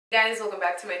Guys, welcome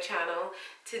back to my channel.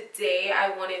 Today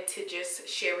I wanted to just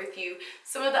share with you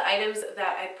some of the items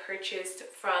that I purchased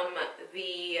from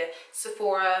the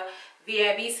Sephora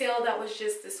VIB sale that was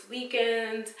just this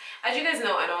weekend. As you guys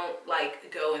know, I don't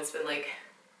like go and spend like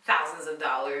thousands of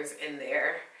dollars in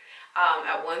there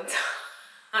at one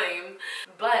time,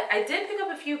 but I did pick up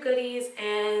a few goodies,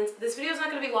 and this video is not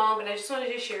going to be long, but I just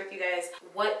wanted to share with you guys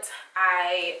what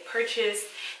I purchased.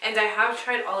 And I have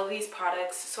tried all of these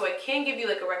products, so I can give you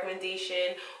like a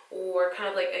recommendation or kind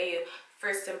of like a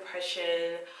first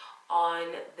impression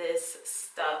on this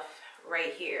stuff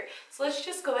right here. So let's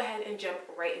just go ahead and jump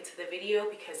right into the video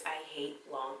because I hate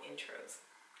long intros.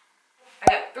 I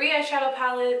got 3 eyeshadow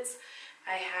palettes,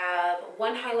 I have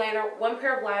 1 highlighter, 1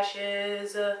 pair of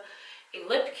lashes, a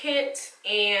lip kit,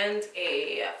 and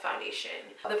a foundation.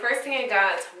 The first thing I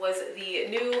got was the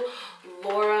new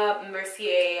Laura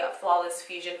Mercier Flawless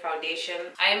Fusion Foundation.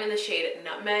 I am in the shade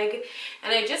Nutmeg,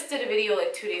 and I just did a video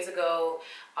like 2 days ago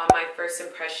on my first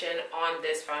impression on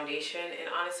this foundation. And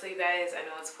honestly, guys, I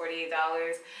know it's $48,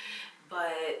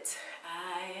 but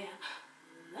I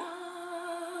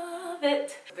love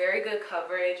it. Very good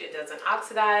coverage. It doesn't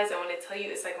oxidize. I want to tell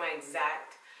you, it's like my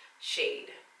exact shade.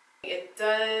 It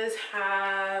does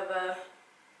have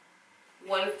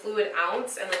 1 fluid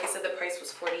ounce, and like I said, the price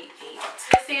was $48.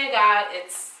 Next thing I got,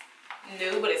 it's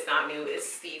new, but it's not new.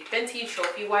 It's the Fenty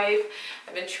Trophy Wipe.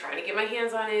 I've been trying to get my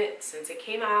hands on it since it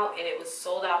came out, and it was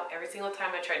sold out every single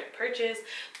time I tried to purchase,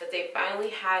 but they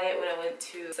finally had it when I went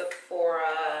to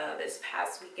Sephora this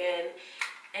past weekend,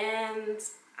 and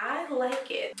I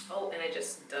like it. Oh, and I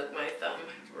just dug my thumb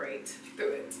right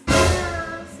through it.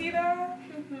 See that?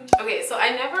 Okay, so I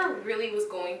never really was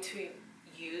going to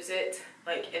use it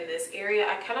like in this area.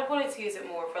 I kind of wanted to use it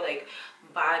more for like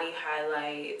body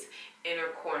highlight, inner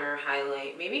corner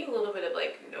highlight, maybe a little bit of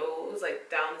like nose, like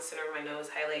down the center of my nose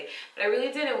highlight, but I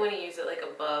really didn't want to use it like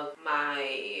above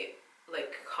my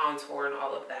like contour and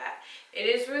all of that. It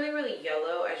is really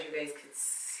yellow, as you guys could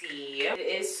see. It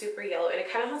is super yellow, and it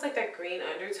kind of has like that green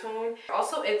undertone.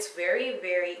 Also, it's very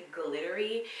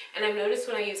glittery, and I've noticed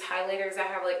when I use highlighters that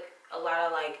have like a lot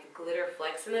of like glitter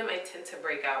flecks in them, I tend to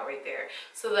break out right there.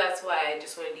 So that's why I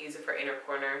just wanted to use it for inner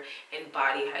corner and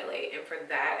body highlight. And for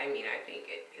that, I mean, I think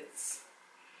it's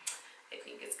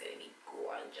gonna be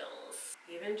gorgeous.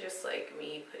 Even just like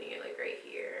me putting it like right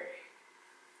here.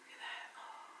 Look at that.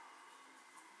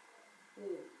 Oh.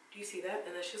 Ooh, do you see that?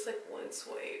 And that's just like 1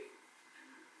 swipe.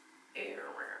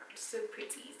 So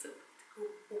pretty. So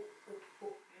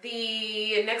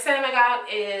the next item I got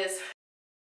is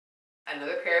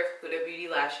another pair of Huda Beauty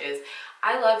lashes.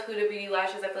 I love Huda Beauty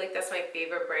lashes. I feel like that's my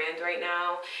favorite brand right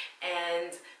now.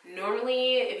 And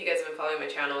normally, if you guys have been following my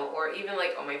channel, or even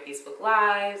like on my Facebook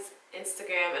Lives,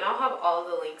 Instagram, and I'll have all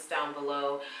the links down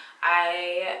below,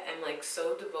 I am like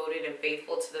so devoted and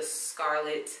faithful to the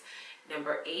Scarlett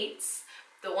number 8s.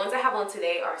 The ones I have on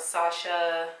today are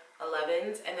Sasha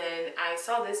 11s, and then I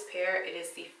saw this pair. It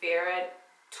is the Farah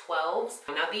 12s.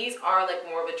 Now these are like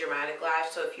more of a dramatic lash,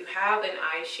 so if you have an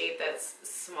eye shape that's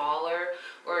smaller,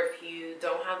 or if you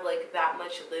don't have like that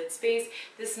much lid space,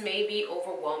 this may be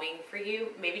overwhelming for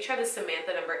you. Maybe try the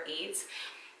Samantha number 8s.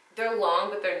 They're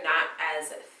long, but they're not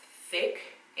as thick,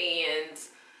 and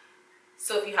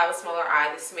so if you have a smaller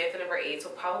eye, the Samantha number 8s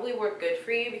will probably work good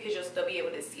for you because you'll still be able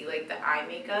to see like the eye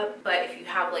makeup. But if you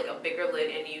have like a bigger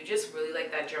lid and you just really like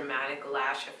that dramatic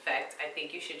lash effect, I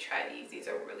think you should try these. These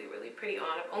are really pretty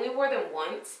on. I've only wore them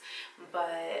once, but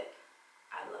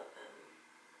I love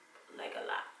them like a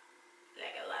lot.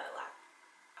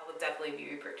 I will definitely be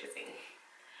repurchasing.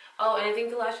 Oh, and I think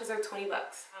the lashes are 20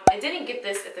 bucks. I didn't get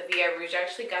this at the VI Rouge. I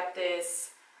actually got this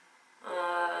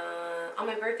on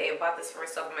my birthday. I bought this for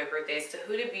myself on my birthday. It's the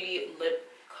Huda Beauty lip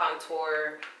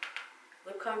contour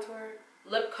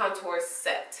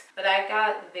set, but I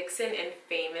got Vixen and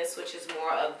Famous, which is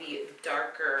more of the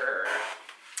darker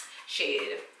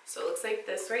shade. So it looks like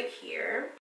this right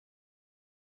here.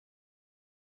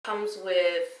 Comes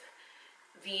with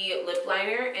the lip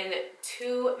liner and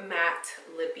 2 matte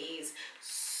lippies.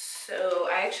 So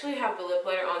I actually have the lip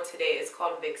liner on today. It's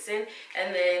called Vixen,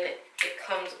 and then it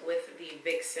comes with the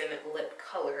Vixen lip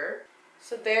color.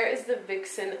 So there is the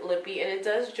Vixen lippy, and it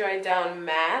does dry down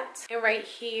matte. And right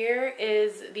here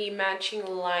is the matching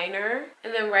liner,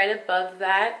 and then right above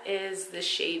that is the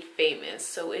shade Famous.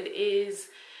 So it is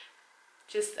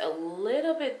just a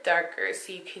little bit darker,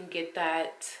 so you can get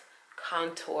that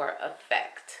contour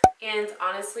effect. And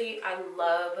honestly, I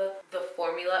love the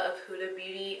formula of Huda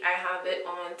Beauty. I have it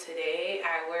on today.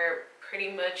 I wear pretty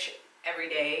much every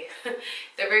day.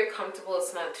 They're very comfortable.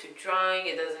 It's not too drying.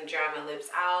 It doesn't dry my lips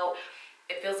out.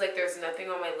 It feels like there's nothing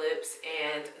on my lips,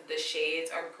 and the shades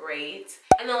are great.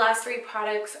 And the last 3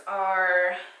 products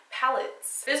are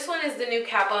palettes. This one is the new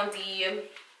Kat Von D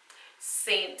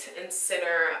Saint and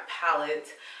Sinner palette.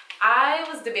 I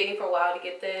was debating for a while to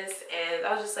get this, and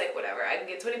I was just like, whatever, I can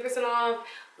get 20% off.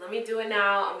 Let me do it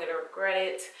now. I'm gonna regret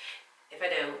it if I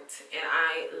don't. And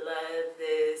I love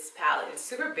this palette. It's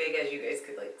super big, as you guys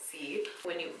could like see.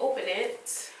 When you open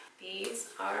it, these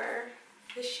are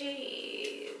the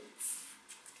shades.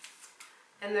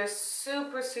 And they're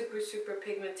super, super, super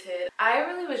pigmented. I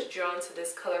really was drawn to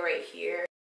this color right here.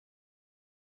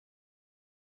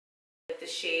 The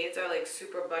shades are like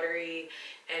super buttery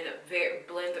and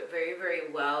blend very,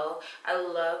 very well. I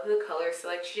love the color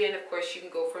selection. Of course, you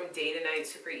can go from day to night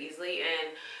super easily,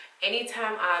 and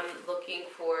anytime I'm looking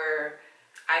for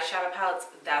eyeshadow palettes,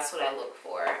 that's what I look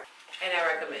for, and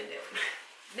I recommend it.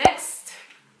 Next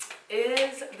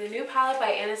is the new palette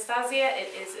by Anastasia. It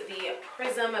is the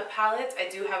Prism palette. I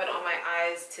do have it on my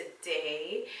eyes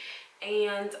today,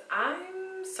 and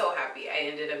I'm so happy I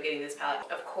ended up getting this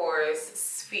palette. Of course,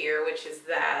 Sphere, which is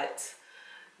that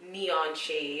neon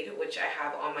shade, which I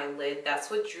have on my lid.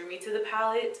 That's what drew me to the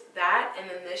palette. That, and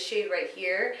then this shade right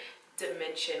here,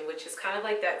 Dimension, which is kind of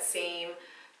like that same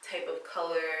type of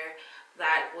color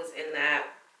that was in that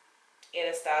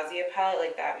Anastasia palette,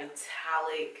 like that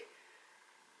metallic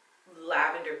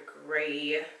lavender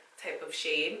gray type of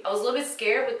shade. I was a little bit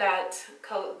scared with that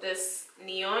color, this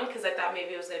neon, because I thought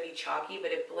maybe it was going to be chalky,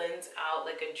 but it blends out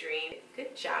like a dream.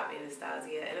 Good job,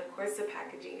 Anastasia. And of course the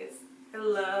packaging is, I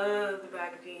love the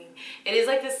packaging. It is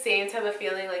like the same type of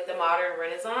feeling like the modern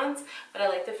Renaissance, but I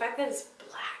like the fact that it's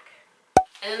black.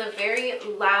 And then the very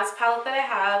last palette that I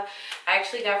have, I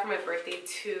actually got for my birthday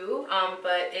too,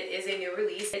 but it is a new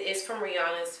release. It is from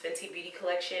Rihanna's Fenty Beauty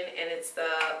collection, and it's the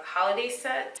holiday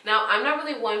set. Now, I'm not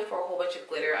really one for a whole bunch of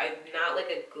glitter. I'm not like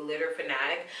a glitter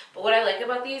fanatic, but what I like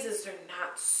about these is they're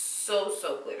not so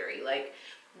glittery. Like,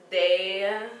 they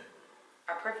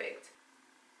are perfect.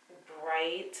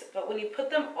 Bright, but when you put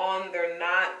them on, they're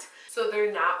not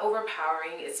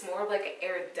overpowering. It's more of like an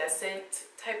iridescent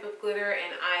type of glitter,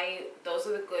 and those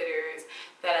are the glitters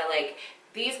that I like.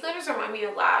 These glitters remind me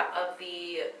a lot of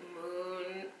the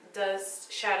Moon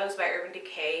Dust shadows by Urban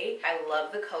Decay. I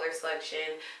love the color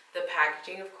selection. The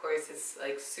packaging, of course, is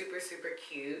like super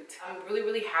cute. I'm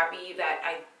really happy that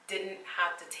I didn't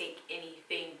have to take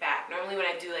anything back. Normally when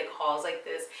I do like hauls like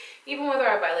this, even whether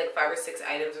I buy like 5 or 6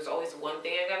 items, there's always one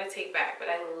thing I gotta take back, but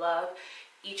I love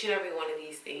each and every one of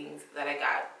these things that I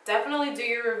got. Definitely do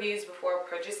your reviews before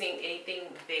purchasing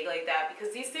anything big like that,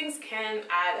 because these things can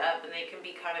add up and they can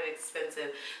be kind of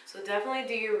expensive. So definitely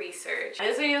do your research. And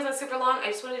this video is not super long.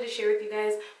 I just wanted to share with you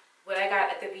guys what I got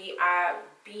at the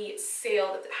VIB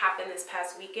sale that happened this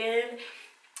past weekend.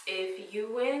 If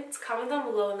you went, comment down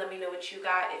below and let me know what you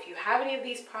got. If you have any of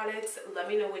these products, let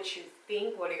me know what you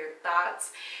think. What are your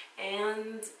thoughts?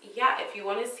 And yeah, if you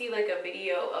want to see like a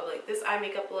video of like this eye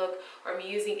makeup look, or me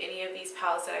using any of these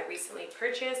palettes that I recently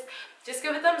purchased, just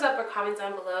give a thumbs up or comment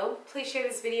down below. Please share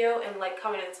this video and like,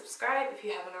 comment, and subscribe if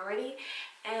you haven't already.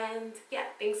 And yeah,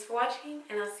 thanks for watching,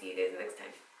 and I'll see you guys next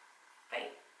time.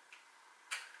 Bye.